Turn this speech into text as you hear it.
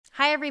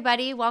Hi,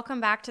 everybody. Welcome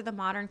back to the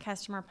Modern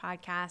Customer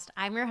Podcast.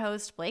 I'm your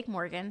host, Blake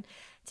Morgan.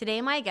 Today,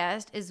 my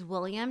guest is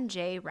William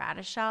J.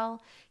 Raduchel.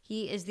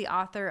 He is the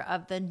author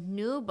of the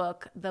new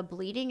book, The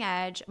Bleeding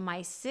Edge,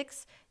 My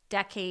 6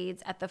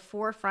 Decades at the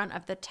Forefront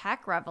of the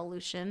Tech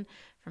Revolution,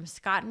 from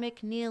Scott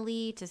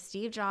McNealy to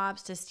Steve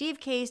Jobs to Steve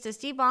Case to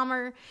Steve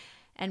Ballmer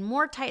and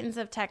more titans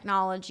of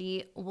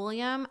technology.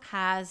 William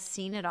has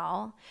seen it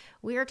all.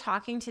 We are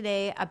talking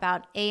today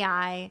about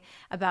AI,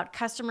 about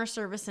customer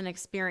service and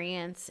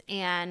experience,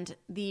 and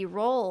the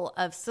role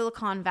of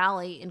Silicon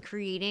Valley in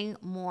creating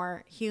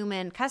more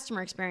human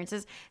customer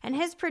experiences, and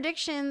his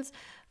predictions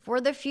for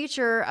the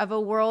future of a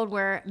world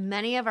where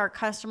many of our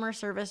customer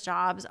service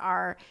jobs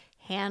are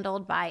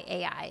handled by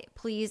AI.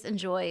 Please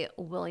enjoy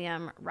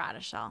William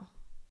Raduchel.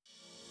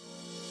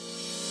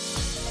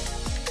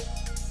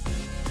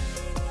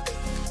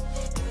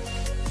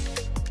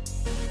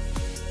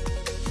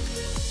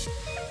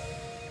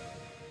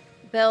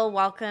 Bill,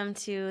 welcome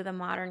to the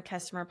Modern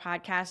Customer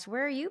Podcast.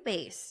 Where are you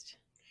based?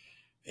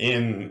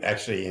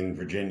 Actually in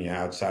Virginia,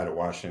 outside of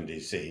Washington,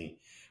 D.C.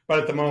 But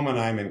at the moment,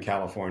 I'm in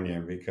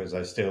California because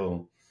I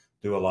still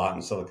do a lot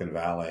in Silicon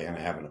Valley, and I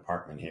have an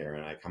apartment here,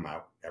 and I come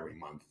out every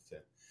month to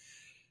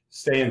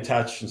stay in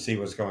touch and see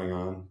what's going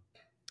on.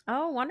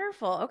 Oh,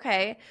 wonderful.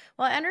 Okay.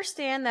 Well, I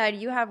understand that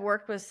you have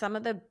worked with some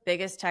of the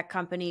biggest tech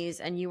companies,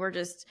 and you were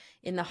just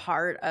in the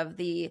heart of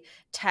the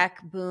tech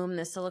boom,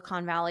 the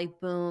Silicon Valley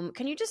boom.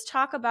 Can you just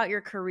talk about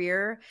your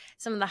career,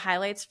 some of the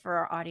highlights for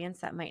our audience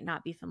that might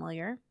not be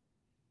familiar?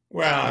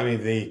 Well,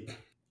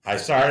 I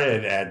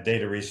started at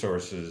data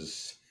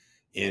resources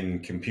in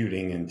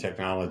computing and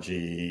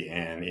technology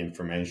and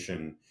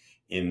information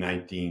in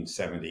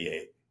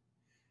 1978,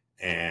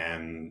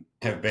 and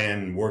have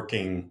been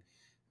working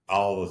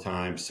all the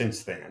time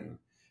since then.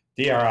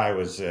 DRI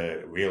was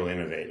a real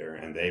innovator,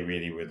 and they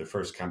really were the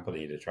first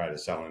company to try to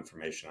sell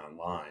information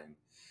online.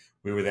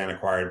 We were then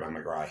acquired by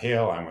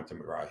McGraw-Hill. I went to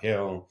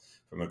McGraw-Hill.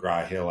 From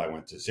McGraw-Hill, I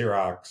went to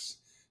Xerox,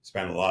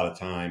 spent a lot of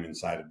time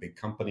inside of big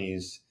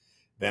companies.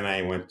 Then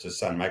I went to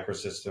Sun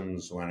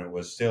Microsystems when it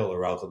was still a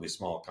relatively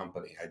small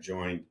company. I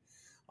joined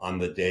on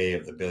the day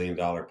of the $1 billion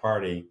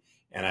party,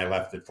 and I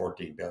left at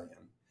 $14 billion.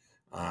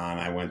 And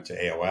I went to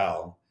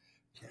AOL.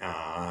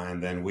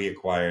 And then we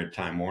acquired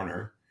Time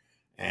Warner,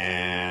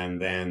 and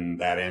then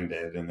that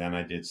ended. And then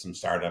I did some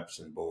startups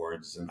and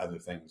boards and other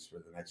things for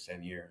the next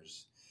 10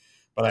 years.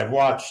 But I've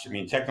watched,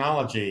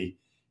 technology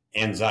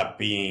ends up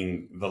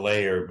being the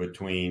layer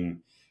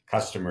between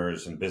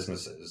customers and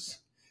businesses,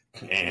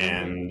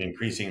 and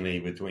increasingly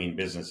between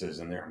businesses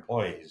and their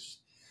employees.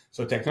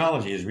 So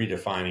technology is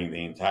redefining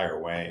the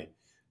entire way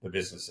the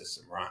business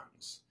system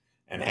runs,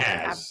 and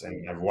has.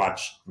 And I've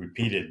watched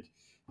repeated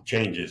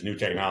changes. New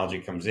technology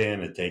comes in,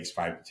 it takes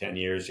 5 to 10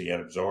 years to get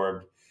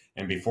absorbed.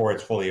 And before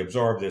it's fully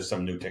absorbed, there's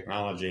some new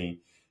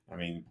technology.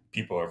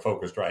 People are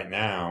focused right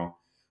now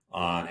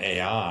on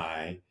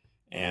AI.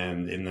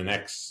 And in the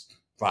next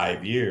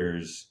 5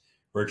 years,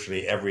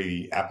 virtually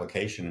every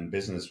application in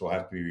business will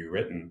have to be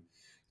rewritten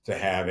to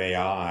have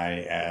AI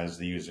as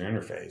the user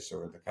interface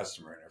or the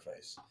customer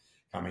interface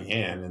coming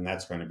in. And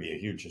that's going to be a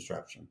huge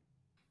disruption.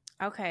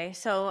 Okay.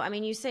 So,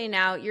 you say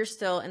now you're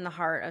still in the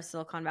heart of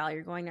Silicon Valley.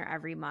 You're going there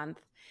every month.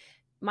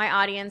 My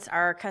audience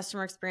are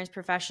customer experience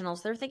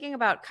professionals. They're thinking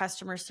about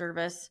customer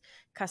service,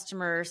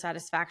 customer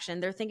satisfaction.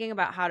 They're thinking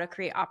about how to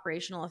create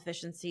operational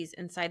efficiencies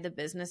inside the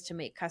business to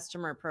make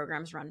customer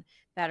programs run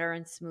better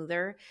and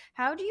smoother.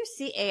 How do you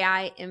see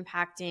AI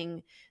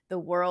impacting the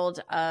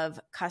world of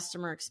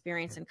customer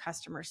experience and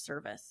customer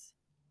service?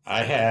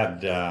 I had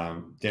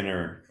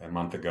dinner a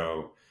month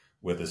ago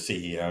with a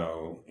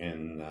CEO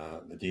in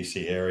the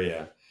DC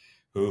area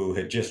who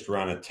had just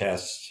run a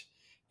test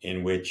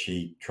in which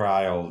he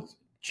trialed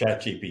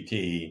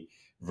ChatGPT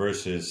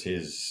versus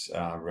his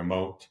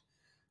remote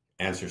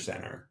answer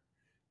center,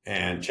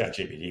 and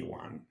ChatGPT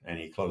won, and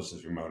he closed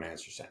his remote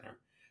answer center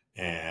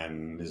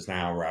and is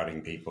now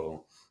routing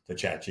people to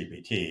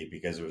ChatGPT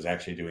because it was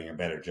actually doing a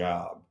better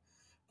job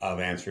of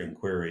answering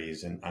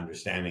queries and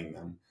understanding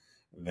them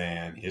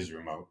than his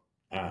remote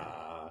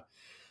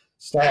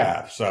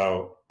staff.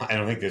 So I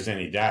don't think there's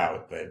any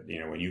doubt that,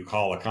 when you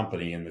call a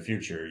company in the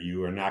future,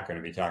 you are not going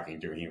to be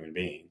talking to a human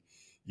being.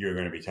 You're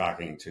going to be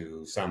talking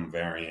to some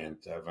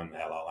variant of an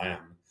LLM,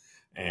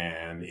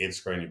 and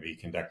it's going to be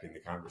conducting the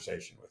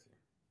conversation with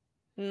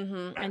you.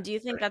 Mm-hmm. And do you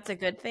think that's a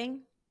good thing?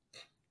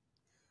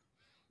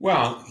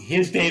 Well,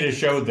 his data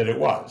showed that it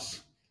was,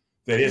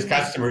 that his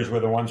customers were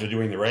the ones who are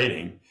doing the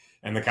rating,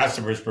 and the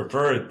customers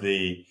preferred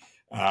the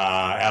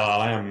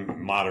LLM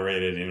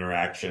moderated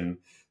interaction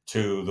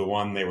to the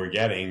one they were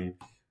getting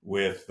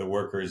with the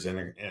workers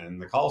in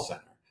the call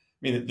center.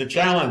 The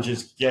challenge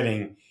is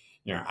getting,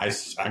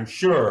 I'm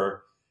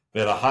sure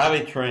that a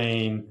highly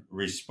trained,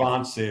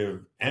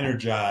 responsive,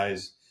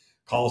 energized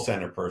call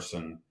center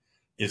person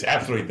is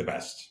absolutely the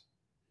best.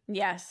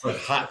 Yes. But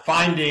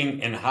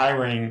finding and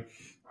hiring,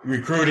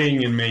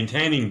 recruiting and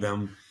maintaining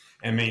them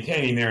and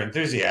maintaining their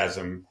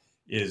enthusiasm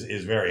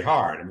is very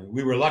hard.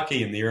 We were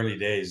lucky in the early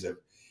days of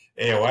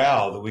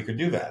AOL that we could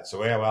do that. So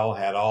AOL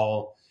had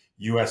all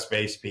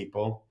US-based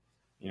people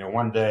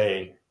One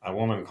day a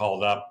woman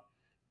called up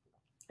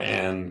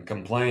and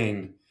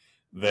complained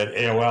that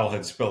AOL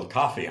had spilled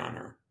coffee on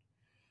her.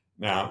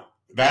 Now,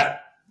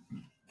 that,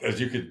 as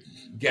you could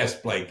guess,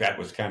 Blake, that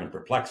was kind of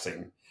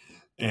perplexing.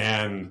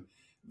 And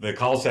the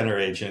call center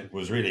agent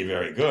was really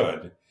very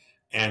good.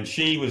 And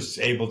she was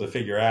able to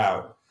figure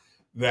out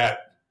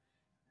that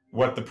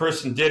what the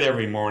person did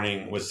every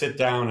morning was sit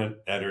down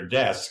at her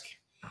desk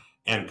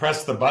and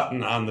press the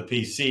button on the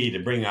PC to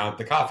bring out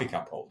the coffee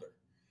cup holder.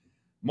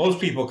 Most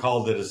people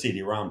called it a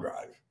CD-ROM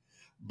drive,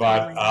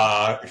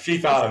 but she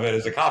thought of it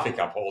as a coffee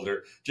cup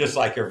holder, just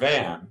like her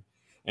van.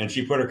 And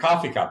she put her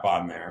coffee cup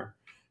on there,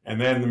 and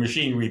then the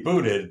machine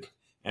rebooted.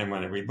 And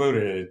when it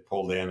rebooted, it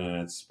pulled in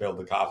and it spilled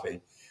the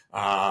coffee.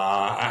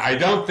 I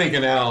don't think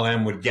an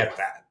LLM would get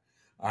that.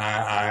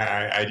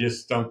 I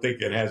just don't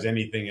think it has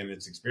anything in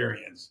its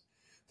experience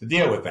to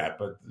deal with that.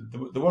 But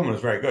the woman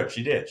was very good.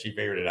 She did. She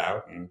figured it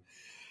out and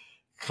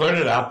cleared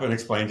it up and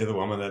explained to the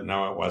woman that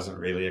no, it wasn't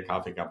really a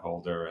coffee cup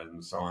holder,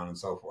 and so on and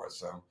so forth.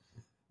 So,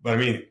 but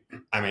look,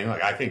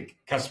 I think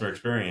customer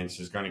experience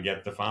is going to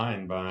get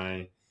defined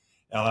by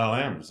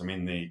LLMs.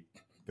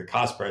 The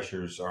cost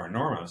pressures are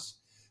enormous,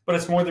 but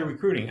it's more than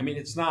recruiting.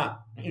 It's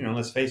not,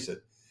 let's face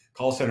it,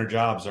 call center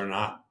jobs are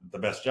not the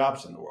best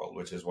jobs in the world,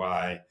 which is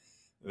why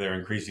they're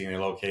increasingly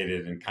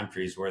located in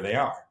countries where they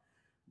are,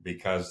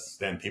 because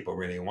then people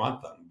really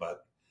want them.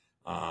 But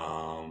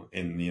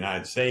in the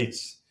United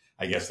States,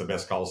 I guess the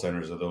best call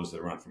centers are those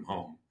that run from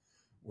home,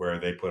 where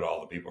they put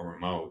all the people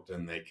remote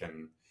and they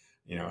can,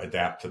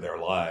 adapt to their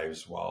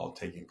lives while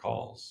taking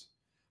calls.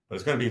 But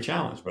it's going to be a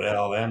challenge, but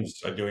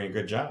LLMs are doing a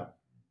good job.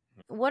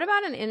 What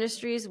about in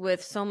industries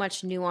with so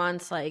much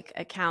nuance, like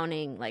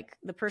accounting, like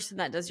the person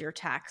that does your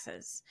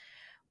taxes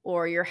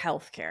or your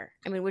healthcare?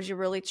 Would you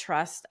really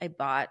trust a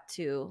bot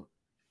to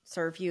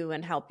serve you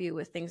and help you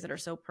with things that are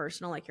so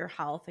personal, like your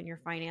health and your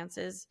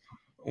finances?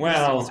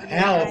 Well,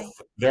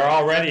 health, there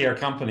already are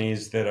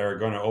companies that are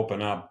going to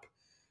open up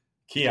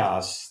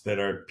kiosks that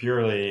are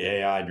purely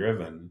AI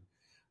driven.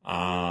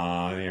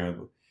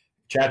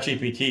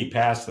 ChatGPT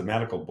passed the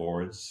medical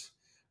boards.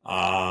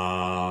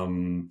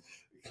 The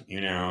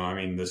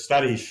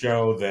studies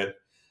show that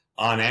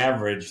on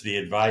average, the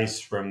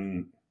advice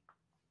from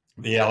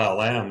the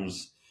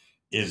LLMs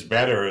is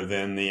better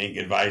than the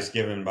advice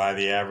given by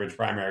the average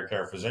primary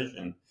care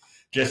physician,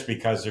 just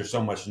because there's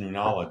so much new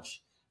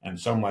knowledge and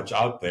so much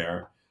out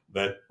there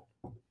that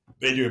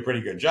they do a pretty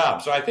good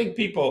job. So I think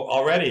people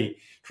already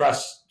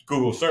trust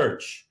Google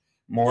search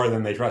more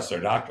than they trust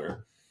their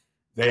doctor.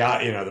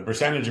 The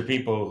percentage of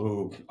people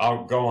who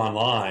go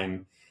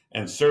online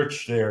and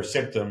search their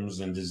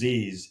symptoms and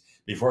disease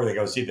before they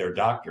go see their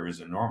doctor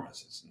is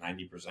enormous. It's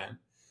 90%,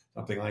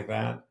 something like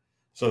that.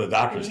 So the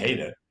doctors hate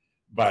it.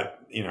 But,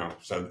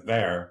 so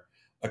there.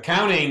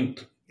 Accounting,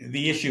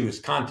 the issue is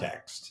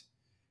context.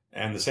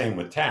 And the same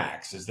with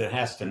tax, is that it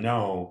has to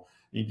know.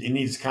 It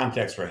needs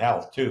context for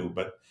health too,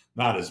 but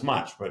not as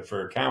much. But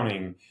for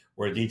accounting,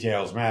 where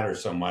details matter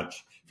so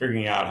much,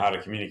 figuring out how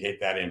to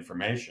communicate that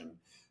information.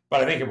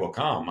 But I think it will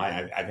come.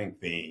 I think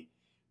the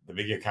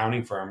big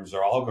accounting firms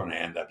are all going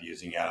to end up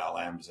using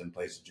LLMs in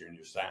place of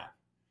junior staff.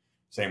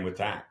 Same with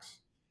tax.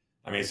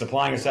 It's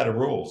applying a set of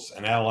rules.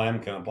 An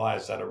LLM can apply a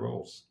set of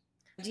rules.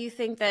 Do you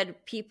think that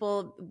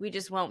we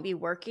just won't be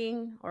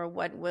working, or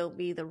what will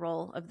be the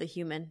role of the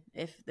human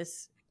if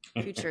this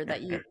future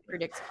that you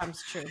predict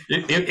comes true?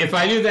 If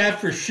I knew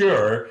that for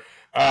sure,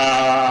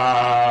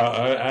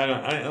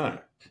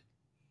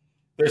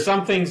 there's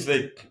some things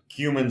that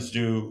humans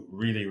do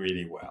really,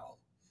 really well.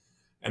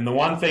 And the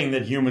one thing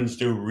that humans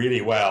do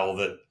really well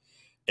that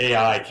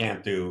AI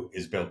can't do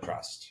is build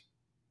trust.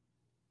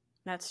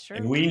 That's true.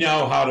 And we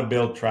know how to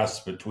build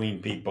trust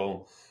between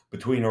people,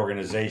 between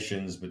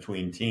organizations,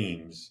 between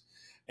teams.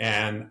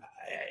 And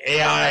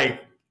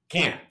AI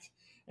can't.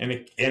 And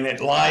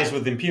it lies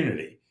with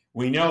impunity.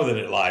 We know that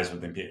it lies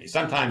with impunity.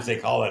 Sometimes they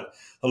call it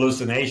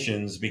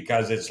hallucinations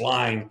because it's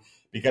lying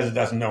because it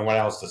doesn't know what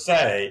else to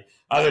say.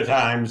 Other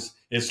times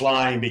it's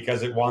lying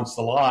because it wants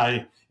to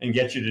lie and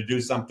get you to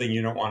do something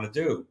you don't want to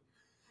do.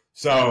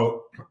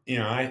 So,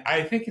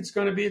 I think it's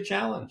going to be a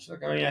challenge.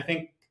 I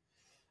think,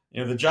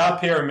 the job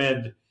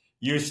pyramid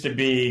used to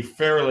be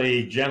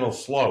fairly gentle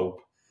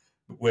slope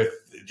with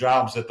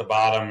jobs at the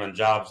bottom and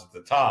jobs at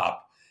the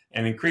top.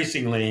 And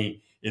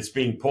increasingly, it's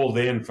being pulled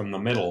in from the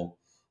middle.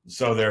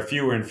 So there are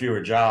fewer and fewer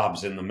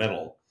jobs in the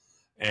middle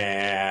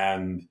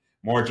and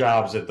more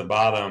jobs at the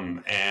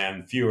bottom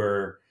and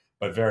fewer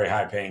but very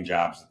high paying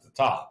jobs at the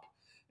top.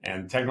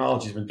 And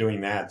technology's been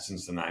doing that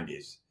since the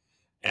 90s.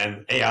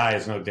 And AI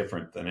is no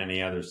different than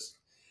any other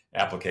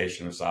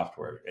application of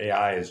software.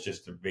 AI is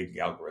just a big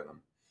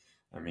algorithm.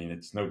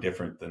 It's no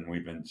different than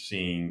we've been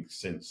seeing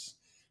since,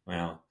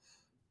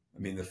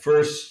 the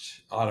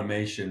first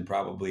automation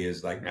probably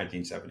is like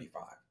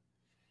 1975.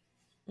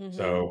 Mm-hmm.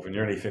 So for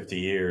nearly 50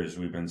 years,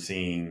 we've been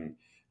seeing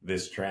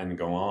this trend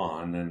go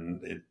on,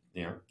 and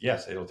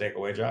yes, it'll take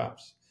away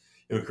jobs.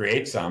 It'll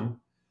create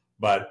some,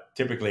 but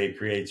typically it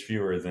creates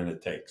fewer than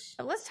it takes.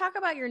 Let's talk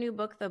about your new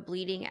book, The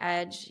Bleeding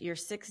Edge, your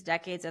 6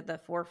 decades at the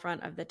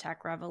forefront of the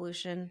tech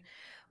revolution.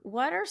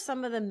 What are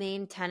some of the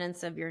main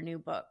tenets of your new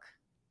book?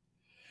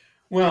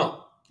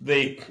 Well,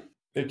 there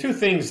are two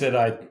things that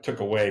I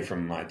took away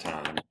from my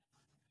time.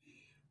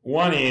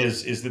 One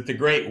is that the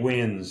great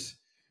wins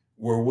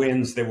were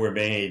wins that were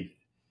made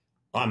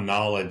on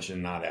knowledge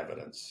and not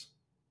evidence.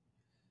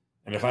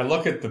 And if I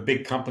look at the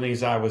big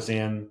companies I was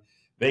in,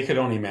 they could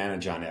only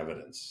manage on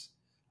evidence.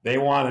 They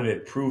wanted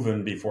it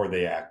proven before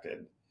they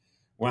acted.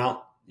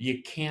 Well,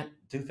 you can't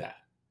do that.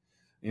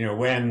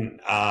 When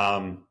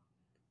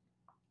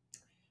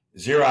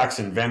Xerox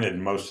invented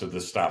most of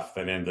the stuff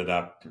that ended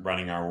up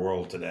running our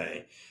world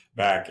today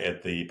back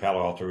at the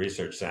Palo Alto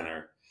Research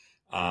Center,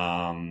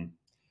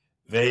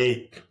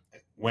 they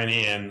went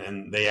in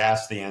and they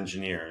asked the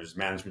engineers,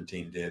 management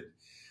team did,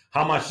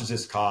 how much does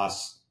this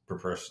cost per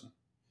person?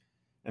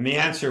 And the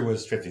answer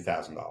was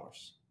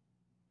 $50,000.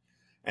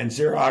 And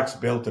Xerox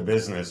built a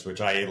business, which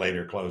I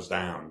later closed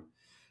down,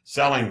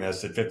 selling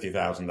this at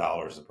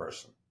 $50,000 a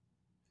person.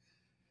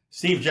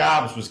 Steve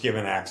Jobs was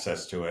given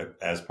access to it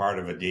as part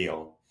of a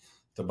deal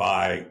to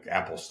buy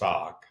Apple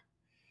stock.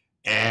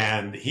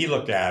 And he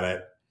looked at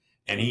it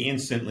and he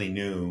instantly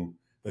knew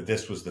that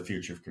this was the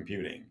future of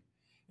computing.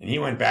 And he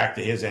went back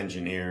to his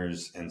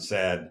engineers and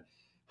said,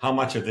 how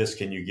much of this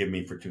can you give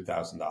me for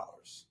 $2,000?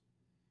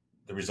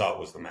 The result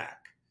was the Mac.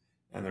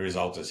 And the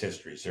result is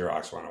history.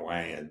 Xerox went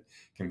away and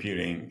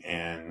computing,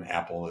 and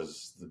Apple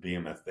is the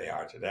behemoth they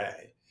are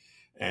today.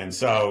 And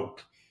so,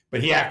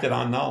 but he acted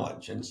on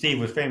knowledge, and Steve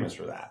was famous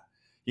for that.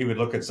 He would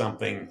look at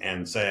something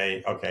and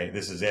say, okay,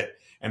 this is it,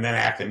 and then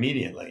act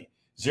immediately.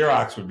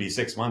 Xerox would be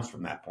 6 months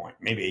from that point,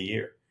 maybe a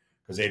year,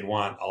 because they'd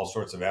want all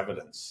sorts of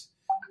evidence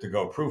to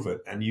go prove it.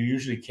 And you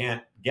usually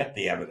can't get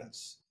the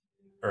evidence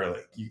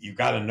early. You've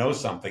got to know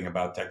something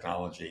about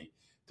technology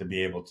to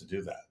be able to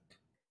do that.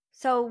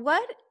 So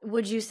what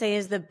would you say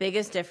is the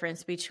biggest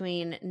difference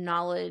between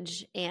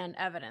knowledge and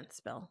evidence,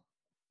 Bill?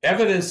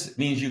 Evidence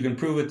means you can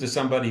prove it to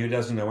somebody who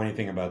doesn't know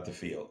anything about the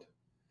field.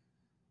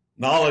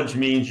 Knowledge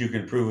means you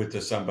can prove it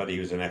to somebody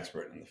who's an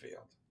expert in the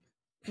field.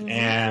 Mm-hmm.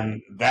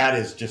 And that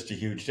is just a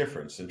huge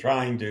difference. And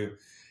trying to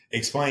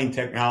explain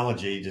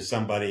technology to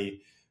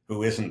somebody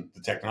who isn't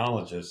the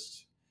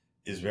technologist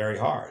is very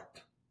hard.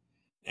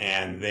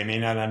 And they may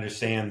not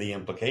understand the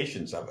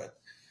implications of it.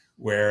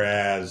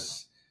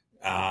 Whereas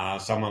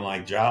someone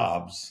like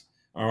Jobs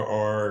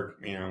or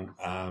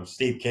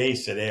Steve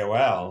Case at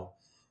AOL,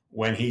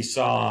 when he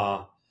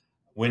saw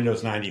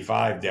Windows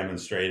 95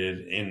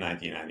 demonstrated in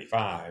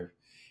 1995,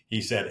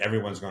 he said,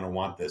 everyone's going to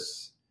want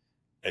this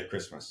at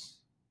Christmas.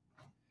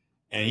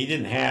 And he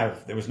didn't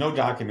have, there was no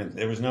document,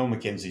 there was no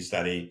McKinsey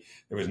study,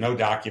 there was no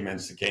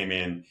documents that came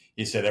in.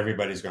 He said,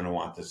 everybody's going to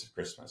want this at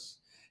Christmas.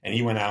 And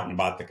he went out and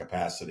bought the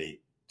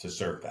capacity to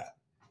serve that.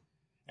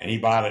 And he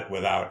bought it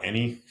without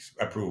any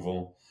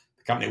approval.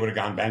 The company would have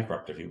gone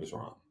bankrupt if he was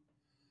wrong.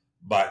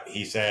 But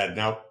he said,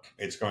 nope,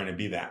 it's going to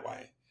be that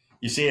way.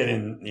 You see it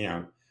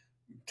in,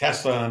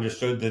 Tesla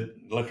understood that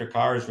electric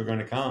cars were going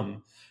to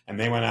come, and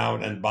they went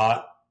out and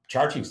bought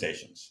charging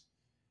stations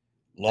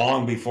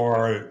long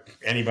before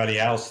anybody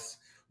else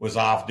was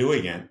off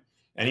doing it.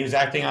 And he was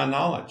acting on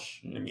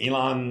knowledge.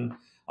 Elon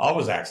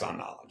always acts on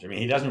knowledge. I mean,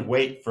 he doesn't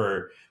wait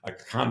for a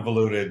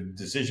convoluted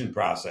decision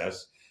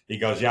process. He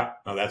goes, yeah,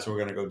 no, that's what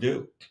we're going to go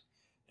do.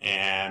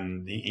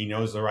 And he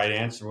knows the right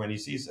answer when he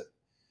sees it.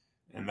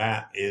 And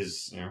that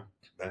is,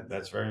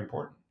 that's very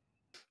important.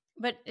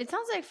 But it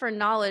sounds like for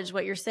knowledge,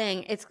 what you're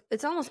saying,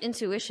 it's almost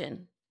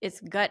intuition. It's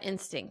gut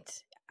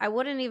instinct. I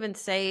wouldn't even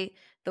say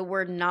the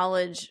word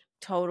knowledge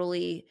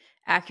totally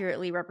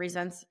accurately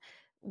represents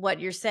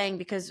what you're saying,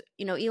 because,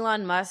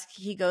 Elon Musk,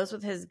 he goes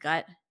with his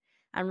gut.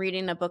 I'm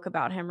reading a book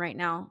about him right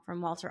now from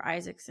Walter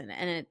Isaacson.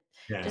 And it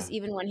just,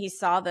 even when he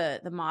saw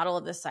the model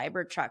of the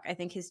Cybertruck, I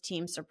think his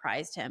team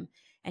surprised him.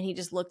 And he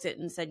just looked at it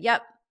and said,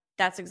 yep,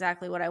 that's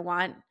exactly what I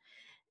want.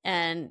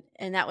 And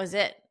that was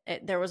it.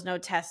 There was no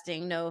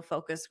testing, no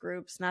focus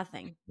groups,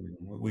 nothing.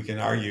 We can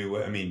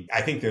argue. I mean,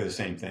 I think they're the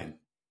same thing.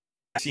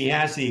 He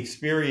has the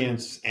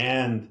experience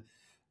and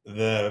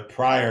the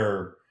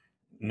prior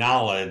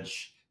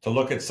knowledge to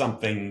look at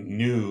something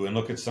new and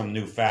look at some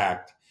new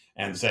fact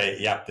and say,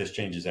 yep, this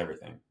changes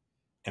everything,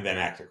 and then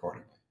act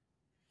accordingly.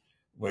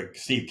 What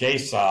Steve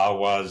Case saw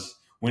was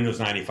Windows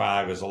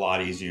 95 is a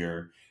lot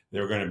easier.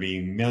 There were going to be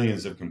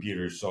millions of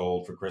computers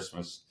sold for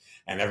Christmas,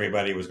 and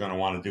everybody was going to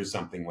want to do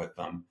something with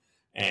them.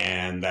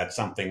 And that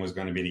something was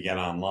going to be to get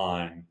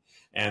online.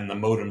 And the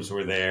modems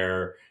were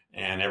there,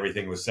 and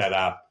everything was set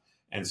up.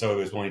 And so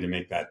he was willing to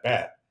make that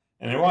bet.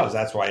 And it was.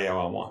 That's why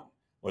AOL won,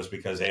 was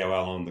because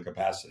AOL owned the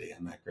capacity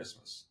on that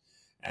Christmas.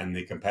 And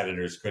the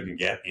competitors couldn't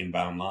get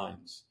inbound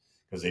lines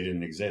because they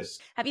didn't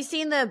exist. Have you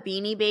seen the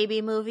Beanie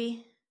Baby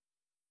movie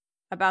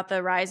about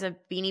the rise of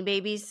Beanie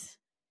Babies?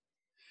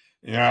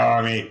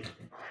 I mean,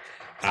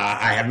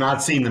 I have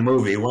not seen the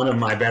movie. One of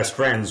my best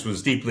friends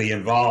was deeply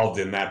involved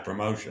in that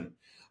promotion.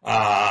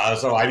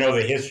 So I know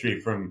the history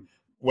from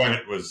when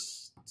it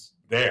was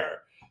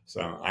there.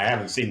 So I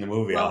haven't seen the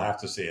movie. Well, I'll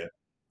have to see it.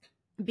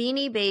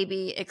 Beanie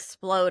Baby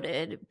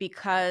exploded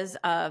because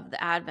of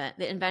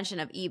the invention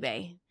of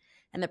eBay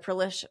and the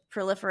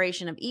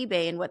proliferation of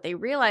eBay. And what they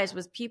realized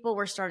was people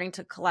were starting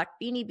to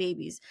collect Beanie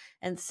Babies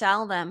and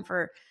sell them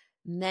for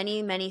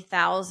many, many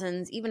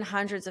thousands, even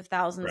hundreds of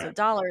thousands Right. of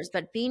dollars.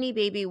 But Beanie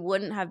Baby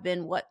wouldn't have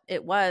been what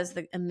it was,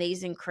 the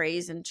amazing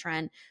craze and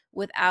trend,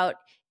 without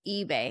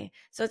eBay.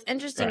 So it's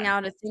interesting Right. now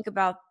to think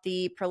about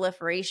the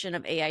proliferation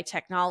of AI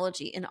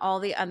technology and all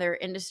the other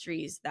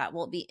industries that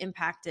will be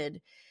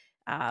impacted,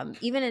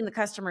 even in the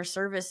customer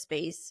service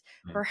space.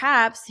 Right.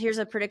 Perhaps here's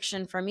a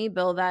prediction from me,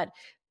 Bill, that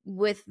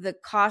with the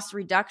cost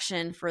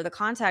reduction for the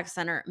contact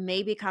center,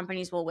 maybe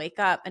companies will wake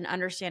up and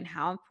understand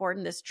how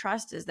important this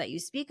trust is that you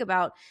speak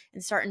about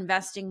and start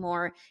investing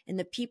more in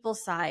the people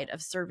side of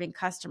serving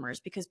customers,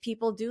 because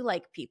people do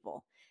like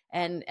people.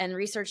 And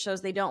research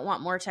shows they don't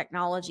want more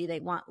technology, they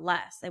want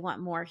less. They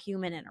want more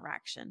human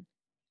interaction.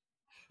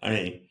 I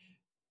mean,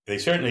 they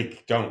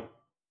certainly don't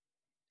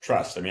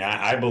trust. I mean,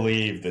 I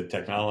believe that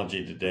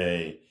technology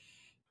today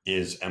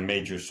is a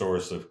major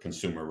source of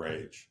consumer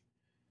rage.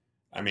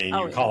 I mean, Oh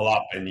you yeah. call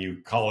up and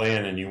you call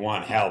in and you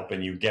want help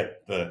and you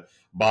get the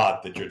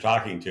bot that you're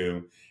talking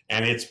to,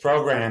 and it's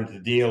programmed to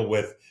deal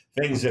with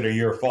things that are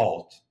your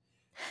fault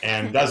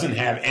and doesn't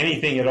have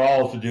anything at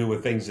all to do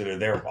with things that are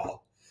their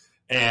fault.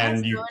 That's And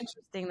so you,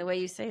 interesting the way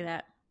you say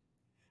that.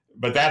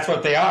 but that's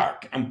what they are,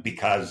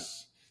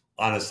 because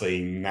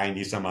honestly,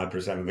 90 some odd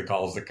percent of the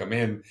calls that come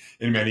in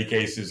many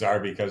cases, are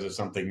because of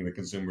something the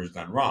consumer's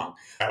done wrong.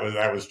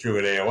 That was true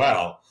at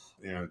AOL,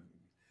 you know,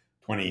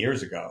 20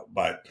 years ago.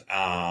 But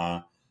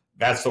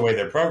that's the way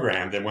they're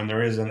programmed. And when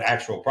there is an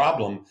actual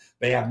problem,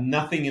 they have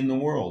nothing in the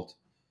world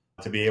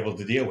to be able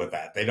to deal with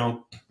that. They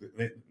don't,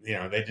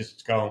 they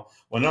just go,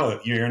 well, no,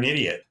 you're an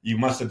idiot. You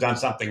must have done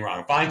something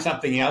wrong. Find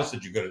something else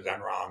that you could have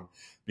done wrong,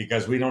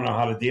 because we don't know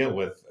how to deal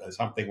with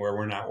something where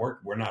we're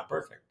not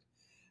perfect.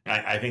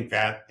 I think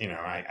that,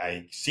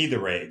 I see the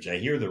rage. I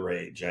hear the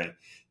rage.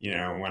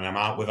 When I'm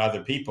out with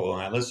other people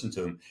and I listen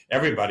to them,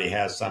 everybody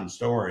has some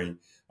story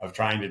of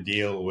trying to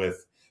deal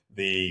with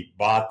the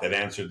bot that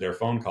answered their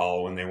phone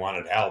call when they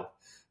wanted help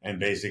and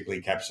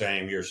basically kept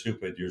saying, you're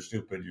stupid, you're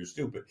stupid, you're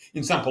stupid,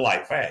 in some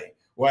polite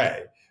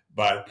way,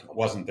 but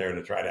wasn't there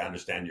to try to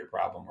understand your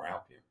problem or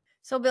help you.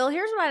 So, Bill,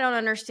 here's what I don't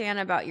understand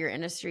about your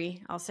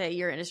industry. I'll say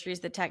your industry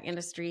is the tech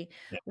industry.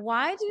 Yeah.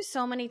 Why do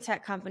so many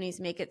tech companies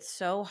make it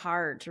so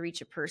hard to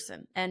reach a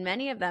person? And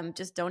many of them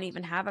just don't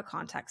even have a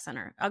contact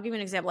center. I'll give you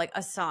an example, like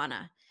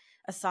Asana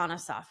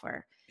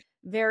software.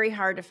 Very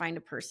hard to find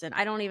a person.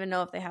 I don't even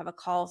know if they have a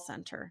call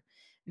center.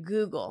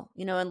 Google,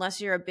 unless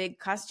you're a big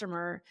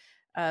customer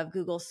of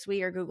Google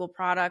Suite or Google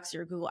products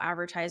or Google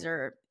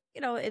advertiser,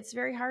 it's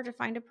very hard to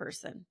find a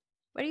person.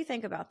 What do you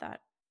think about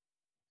that?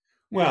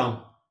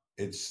 Well,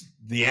 it's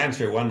the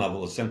answer at one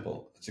level is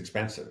simple. It's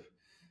expensive.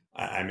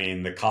 I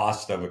mean, the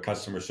cost of a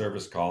customer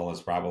service call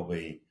is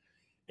probably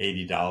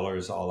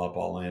 $80 all up,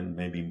 all in,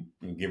 maybe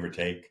give or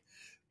take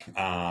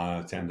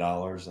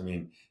 $10. I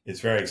mean,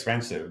 it's very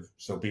expensive.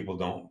 So people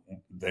don't,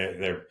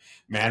 they're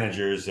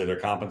managers that are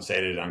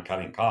compensated on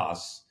cutting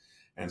costs.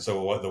 And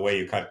so the way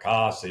you cut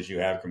costs is you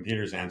have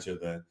computers answer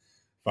the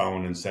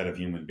phone instead of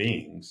human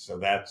beings. So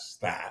that's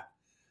that.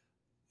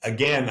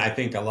 Again, I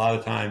think a lot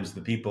of times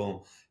the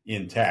people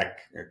in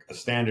tech, a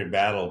standard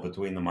battle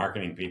between the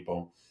marketing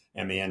people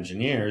and the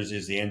engineers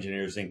is the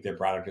engineers think their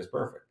product is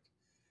perfect.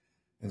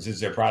 And since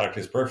their product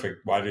is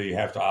perfect, why do you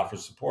have to offer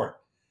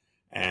support?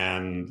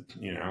 And,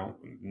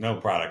 no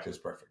product is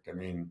perfect. I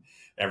mean,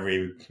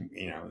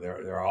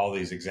 there are all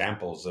these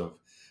examples of,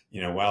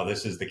 well,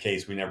 this is the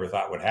case we never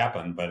thought would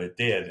happen, but it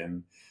did.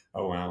 And,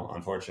 oh, well,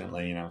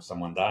 unfortunately,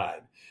 someone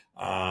died.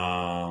 But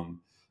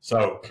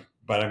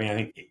I mean, I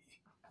think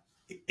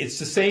it's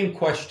the same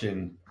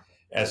question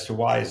as to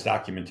why is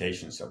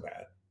documentation so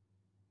bad?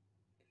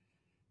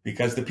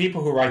 Because the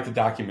people who write the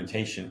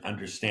documentation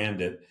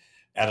understand it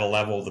at a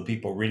level the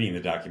people reading the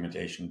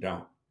documentation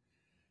don't.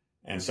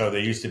 And so there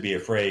used to be a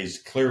phrase,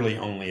 clearly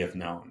only if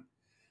known.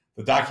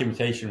 The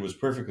documentation was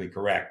perfectly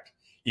correct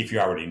if you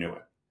already knew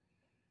it.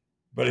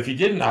 But if you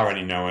didn't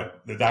already know it,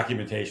 the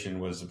documentation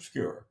was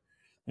obscure.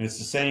 And it's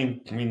the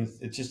same, I mean,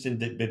 it's just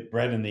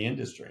bred in the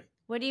industry.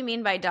 What do you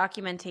mean by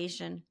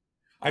documentation?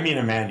 I mean,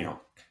 a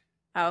manual.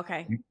 Oh,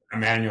 okay. A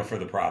manual for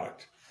the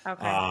product.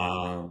 Okay.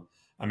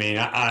 I mean,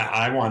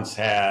 I once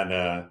had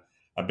a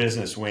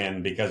business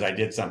win because I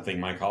did something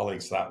my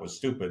colleagues thought was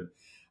stupid.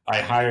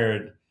 I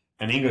hired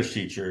an English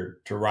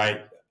teacher to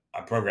write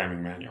a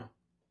programming manual.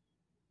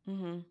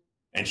 Mm-hmm.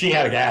 And she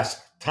had to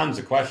ask tons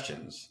of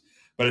questions.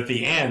 But at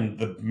the end,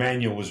 the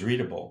manual was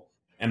readable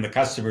and the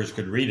customers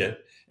could read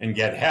it and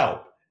get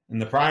help. And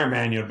the prior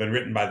manual had been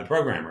written by the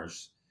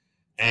programmers,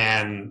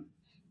 and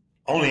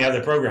only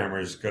other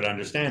programmers could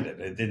understand it.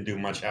 It didn't do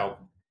much help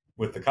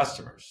with the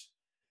customers.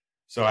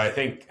 So I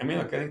think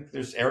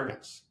there's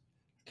arrogance.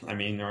 I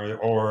mean,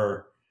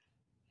 or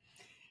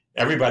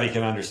everybody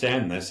can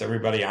understand this.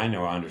 Everybody I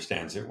know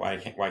understands it. Why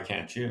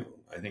can't you?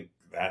 I think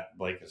that,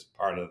 Blake, is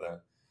part of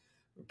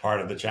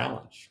the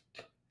challenge.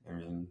 I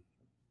mean,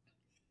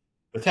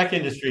 the tech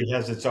industry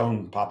has its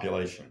own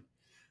population.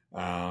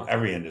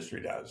 Every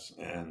industry does.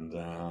 And,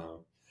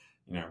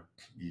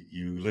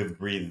 you live,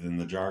 breathe in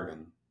the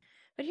jargon.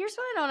 But here's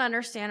what I don't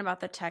understand about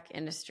the tech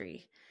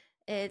industry.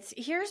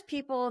 Here's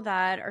people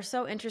that are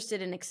so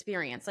interested in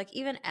experience, like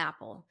even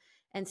Apple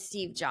and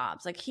Steve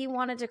Jobs. Like he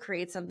wanted to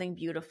create something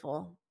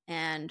beautiful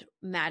and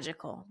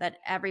magical that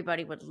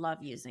everybody would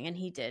love using, and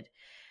he did.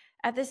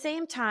 At the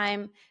same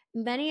time,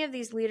 many of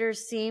these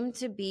leaders seem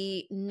to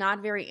be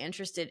not very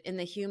interested in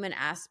the human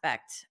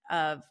aspect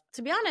of,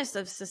 to be honest,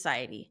 of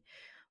society,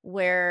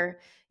 where,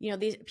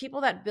 these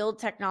people that build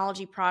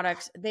technology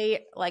products,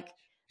 they like,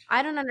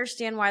 I don't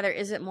understand why there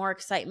isn't more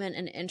excitement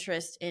and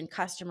interest in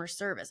customer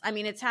service. I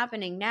mean, it's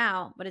happening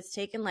now, but it's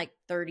taken like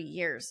 30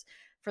 years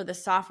for the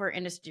software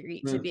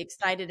industry to Hmm. be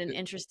excited and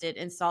interested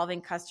in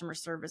solving customer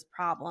service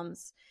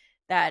problems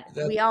that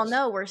we all That's,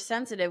 know were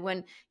sensitive.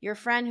 When your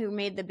friend who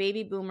made the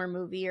Baby Boomer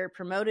movie or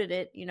promoted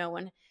it,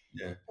 when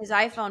yeah. his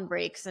iPhone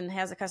breaks and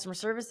has a customer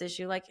service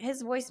issue, like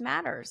his voice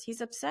matters.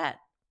 He's upset.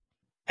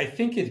 I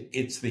think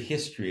it's the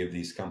history of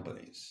these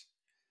companies.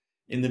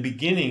 In the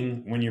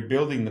beginning, when you're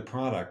building the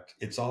product,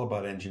 it's all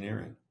about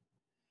engineering.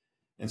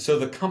 And so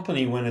the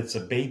company, when it's a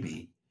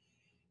baby,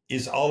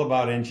 is all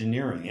about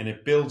engineering, and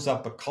it builds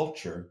up a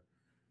culture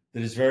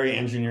that is very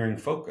engineering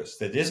focused,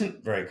 that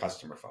isn't very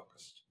customer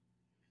focused.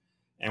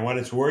 And what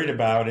it's worried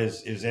about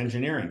is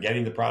engineering,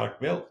 getting the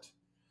product built.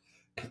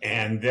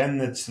 And then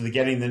it's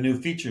getting the new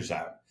features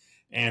out.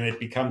 And it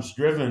becomes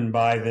driven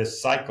by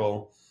this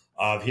cycle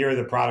of here are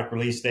the product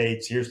release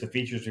dates, here's the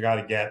features we got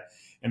to get.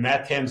 And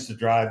that tends to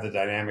drive the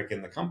dynamic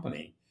in the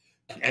company.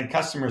 And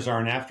customers are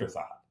an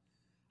afterthought,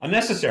 a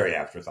necessary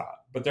afterthought,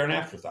 but they're an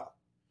afterthought.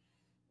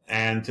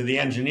 And to the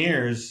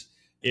engineers,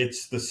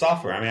 it's the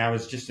software. I mean, I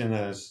was just in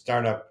a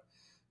startup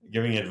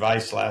giving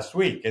advice last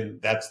week,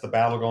 and that's the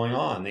battle going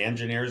on. The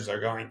engineers are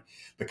going,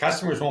 the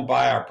customers won't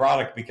buy our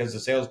product because the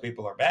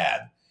salespeople are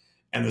bad.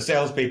 And the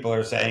salespeople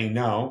are saying,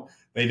 no,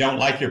 they don't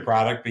like your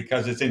product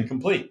because it's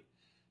incomplete.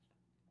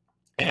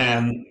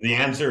 And the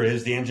answer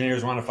is the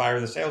engineers want to fire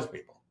the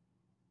salespeople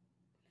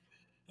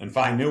and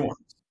find new ones.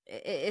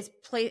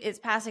 It's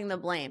passing the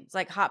blame. It's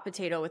like hot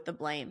potato with the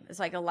blame. It's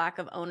like a lack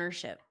of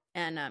ownership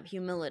and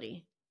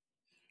humility.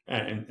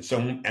 And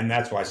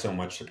that's why so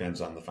much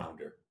depends on the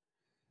founder.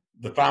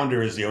 The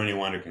founder is the only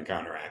one who can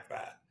counteract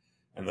that.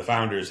 And the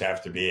founders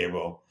have to be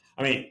able,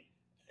 I mean,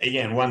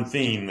 again, one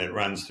theme that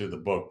runs through the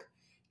book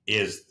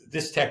is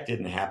this tech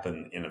didn't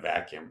happen in a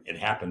vacuum. It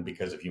happened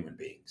because of human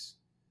beings.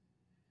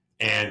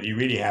 And you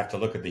really have to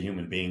look at the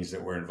human beings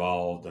that were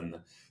involved and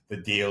the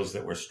deals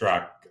that were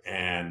struck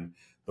and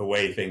the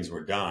way things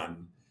were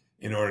done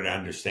in order to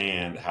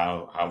understand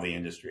how the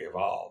industry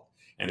evolved.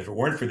 And if it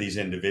weren't for these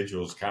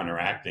individuals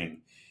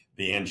counteracting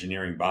the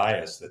engineering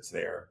bias that's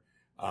there,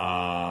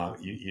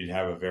 you'd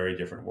have a very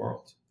different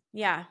world.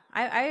 Yeah,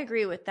 I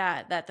agree with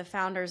that the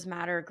founders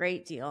matter a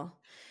great deal.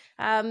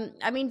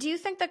 I mean, do you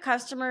think the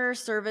customer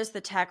service, the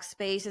tech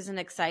space is an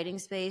exciting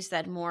space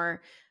that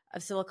more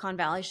of Silicon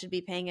Valley should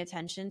be paying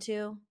attention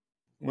to?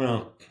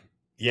 Well,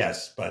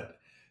 yes, but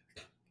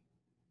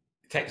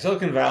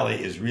Silicon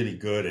Valley is really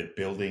good at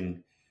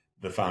building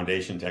the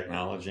foundation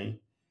technology.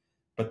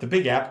 But the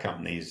big app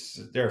companies,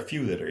 there are a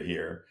few that are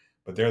here,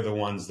 but they're the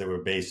ones that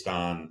were based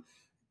on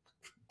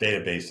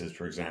databases,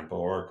 for example,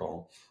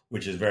 Oracle,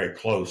 which is very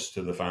close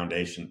to the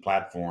foundation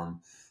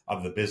platform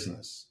of the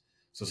business.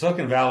 So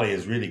Silicon Valley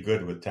is really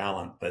good with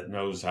talent that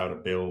knows how to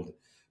build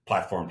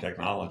platform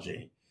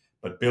technology,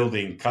 but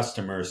building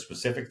customer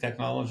specific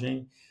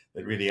technology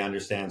that really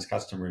understands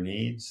customer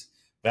needs,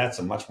 that's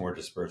a much more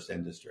dispersed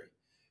industry.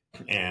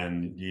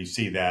 And you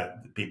see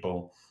that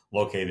people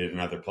located in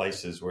other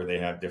places where they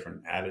have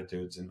different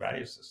attitudes and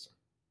value system.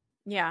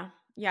 Yeah,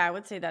 yeah, I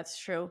would say that's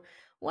true.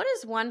 What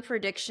is one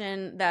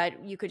prediction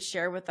that you could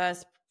share with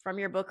us from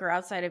your book or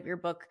outside of your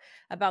book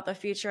about the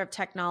future of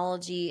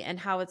technology and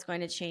how it's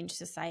going to change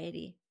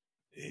society?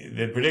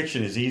 The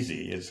prediction is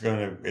easy. It's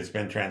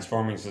been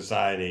transforming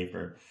society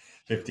for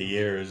 50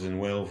 years and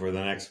will for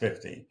the next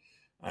 50.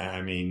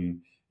 I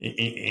mean,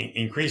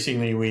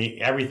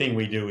 increasingly everything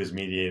we do is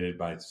mediated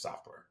by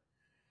software.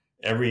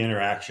 Every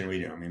interaction we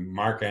do. I mean,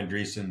 Mark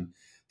Andreessen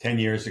 10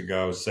 years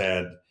ago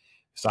said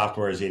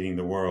software is eating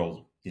the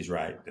world. He's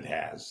right, it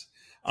has.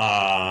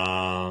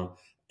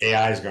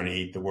 AI is going to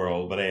eat the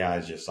world, but AI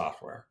is just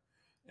software.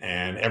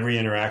 And every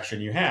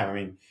interaction you have, I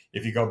mean,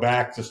 if you go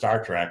back to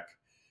Star Trek,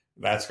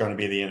 that's going to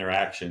be the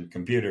interaction.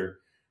 Computer,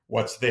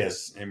 what's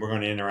this? And we're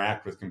going to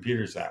interact with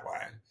computers that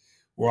way.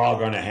 We're all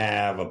going to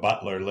have a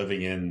butler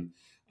living in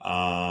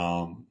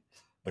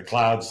the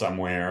cloud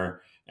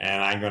somewhere,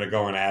 and I'm going to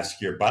go and ask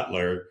your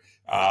butler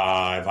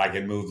if I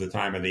can move the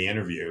time of the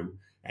interview,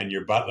 and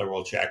your butler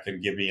will check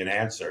and give me an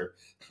answer,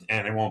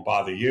 and it won't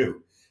bother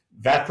you.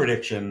 That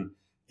prediction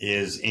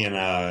is in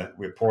a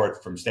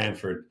report from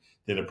Stanford,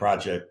 did a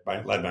project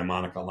led by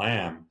Monica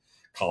Lamb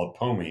called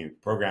POMI,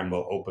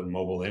 Programmable Open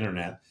Mobile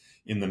Internet,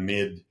 in the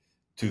mid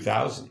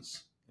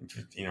 2000s,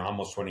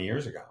 almost 20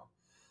 years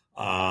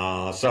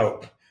ago.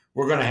 So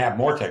we're going to have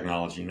more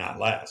technology, not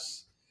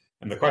less.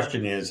 And the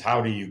question is,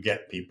 how do you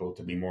get people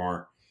to be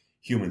more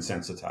human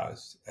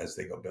sensitized as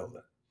they go build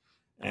it.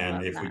 I And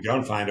love if we that.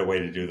 don't find a way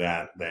to do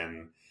that,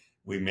 then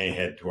we may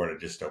head toward a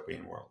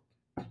dystopian world.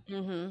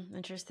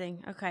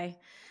 Interesting. Okay.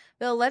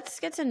 Bill, let's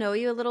get to know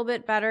you a little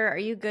bit better. Are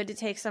you good to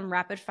take some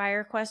rapid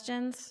fire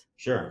questions?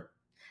 Sure.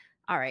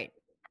 All right.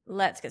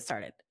 Let's get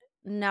started.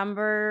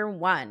 Number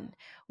 1,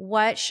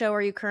 what show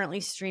are you currently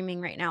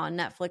streaming right now on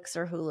Netflix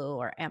or Hulu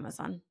or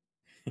Amazon?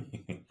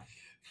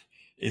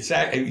 It's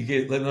you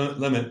get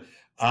limit.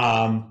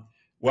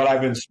 What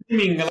I've been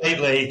streaming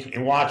lately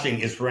and watching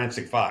is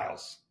Forensic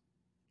Files.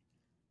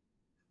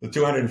 The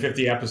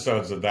 250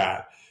 episodes of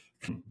that.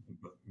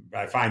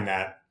 I find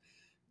that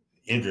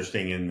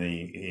interesting in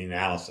the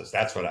analysis.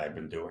 That's what I've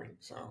been doing.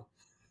 So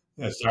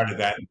I started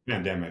that in the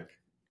pandemic.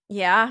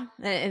 Yeah,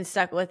 and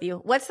stuck with you.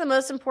 What's the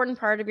most important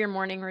part of your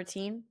morning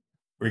routine?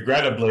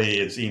 Regrettably,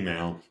 it's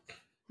email.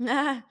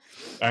 I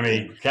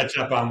mean, catch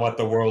up on what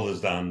the world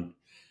has done.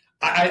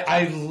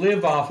 I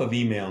live off of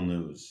email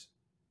news.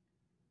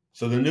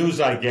 So the news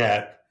I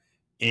get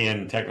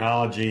in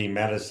technology,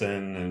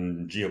 medicine,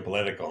 and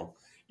geopolitical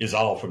is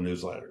all from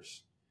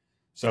newsletters.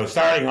 So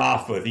starting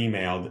off with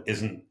email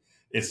isn't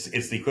it's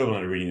the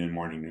equivalent of reading the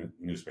morning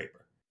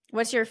newspaper.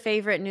 What's your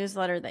favorite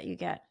newsletter that you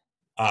get?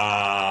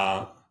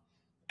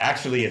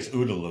 Actually, it's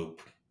OODA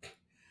Loop,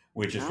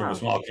 which is from a Oh.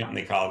 small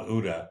company called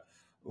OODA,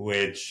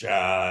 which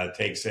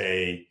takes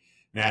a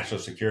national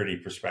security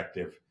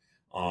perspective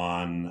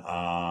on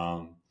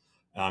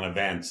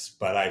events.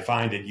 But I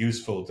find it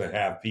useful to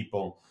have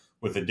people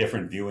with a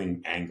different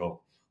viewing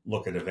angle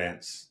look at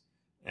events,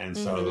 and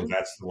so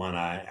that's the one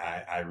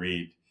I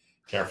read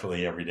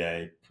carefully every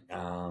day.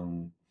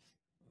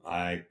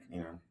 I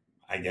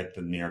I get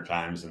the New York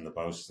Times and the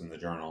Post and the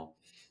Journal.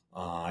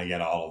 I get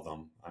all of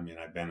them. I mean,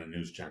 I've been a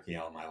news junkie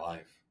all my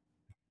life.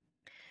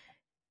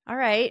 All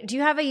right. Do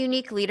you have a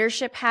unique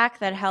leadership hack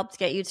that helped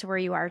get you to where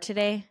you are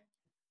today?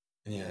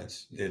 Yeah,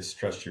 it's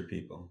trust your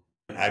people.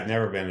 I've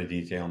never been a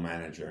detail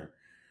manager,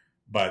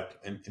 but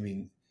I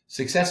mean,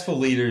 successful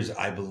leaders,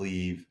 I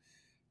believe,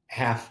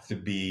 have to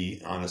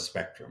be on a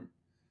spectrum.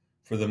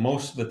 For the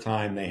most of the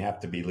time, they have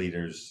to be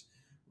leaders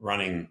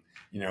running,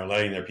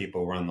 letting their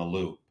people run the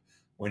loop.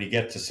 When you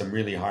get to some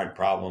really hard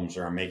problems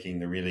or are making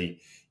the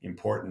really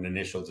important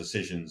initial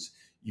decisions,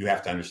 you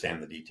have to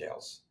understand the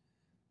details.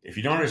 If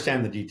you don't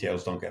understand the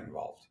details, don't get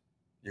involved.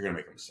 You're going to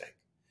make a mistake.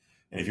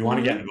 And if you want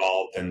to get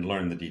involved, then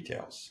learn the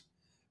details.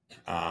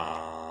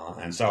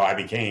 And so I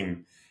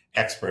became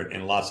expert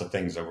in lots of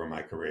things over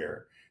my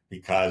career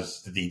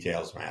because the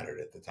details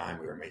mattered at the time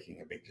we were making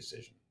a big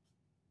decision.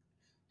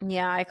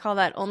 Yeah, I call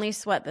that only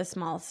sweat the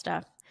small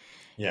stuff.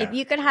 Yeah. If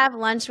you could have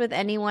lunch with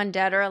anyone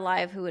dead or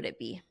alive, who would it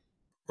be?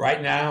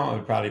 Right now, it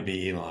would probably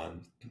be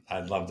Elon.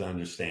 I'd love to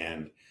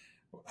understand.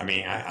 I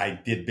mean, I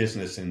did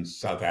business in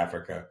South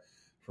Africa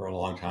for a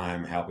long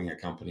time, helping a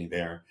company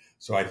there.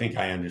 So I think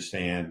I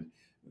understand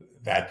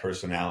that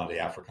personality,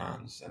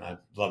 Afrikaans, and I'd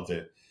love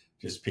to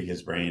just pick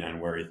his brain on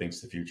where he thinks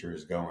the future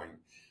is going.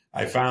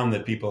 I found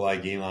that people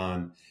like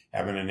Elon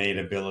have an innate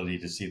ability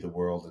to see the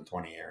world in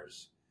 20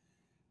 years.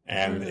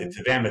 And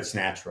to them, it's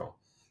natural.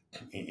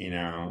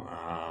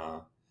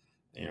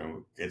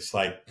 It's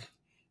like,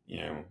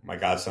 my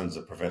godson's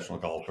a professional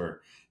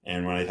golfer.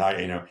 And when I talk,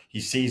 he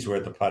sees where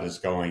the putt is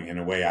going in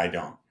a way I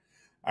don't.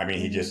 I mean,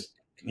 he just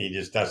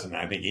doesn't.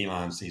 I think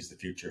Elon sees the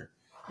future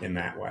in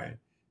that way.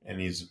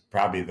 And he's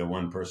probably the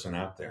one person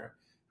out there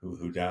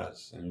who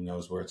does and who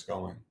knows where it's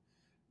going.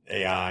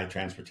 AI,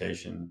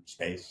 transportation,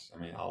 space. I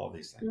mean, all of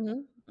these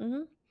things.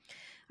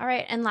 All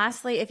right. And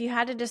lastly, if you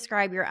had to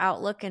describe your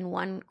outlook in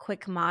one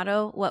quick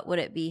motto, what would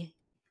it be?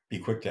 Be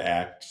quick to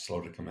act,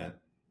 slow to commit.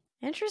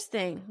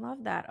 Interesting.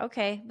 Love that.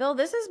 Okay. Bill,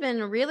 this has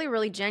been really,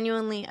 really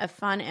genuinely a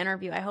fun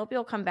interview. I hope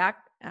you'll come back.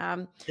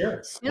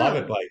 Sure. Soon. Love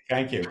it, Blake.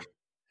 Thank you.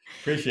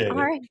 Appreciate it. All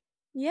right.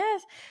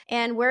 Yes.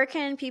 And where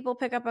can people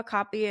pick up a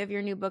copy of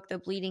your new book, The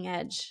Bleeding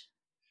Edge?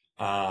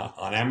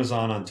 On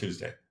Amazon on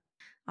Tuesday.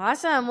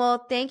 Awesome.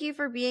 Well, thank you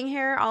for being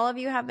here. All of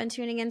you have been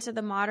tuning into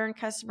the Modern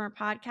Customer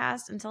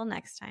Podcast. Until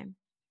next time.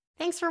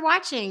 Thanks for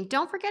watching.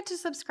 Don't forget to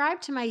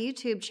subscribe to my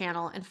YouTube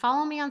channel and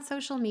follow me on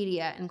social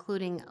media,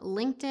 including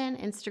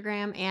LinkedIn,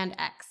 Instagram, and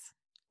X.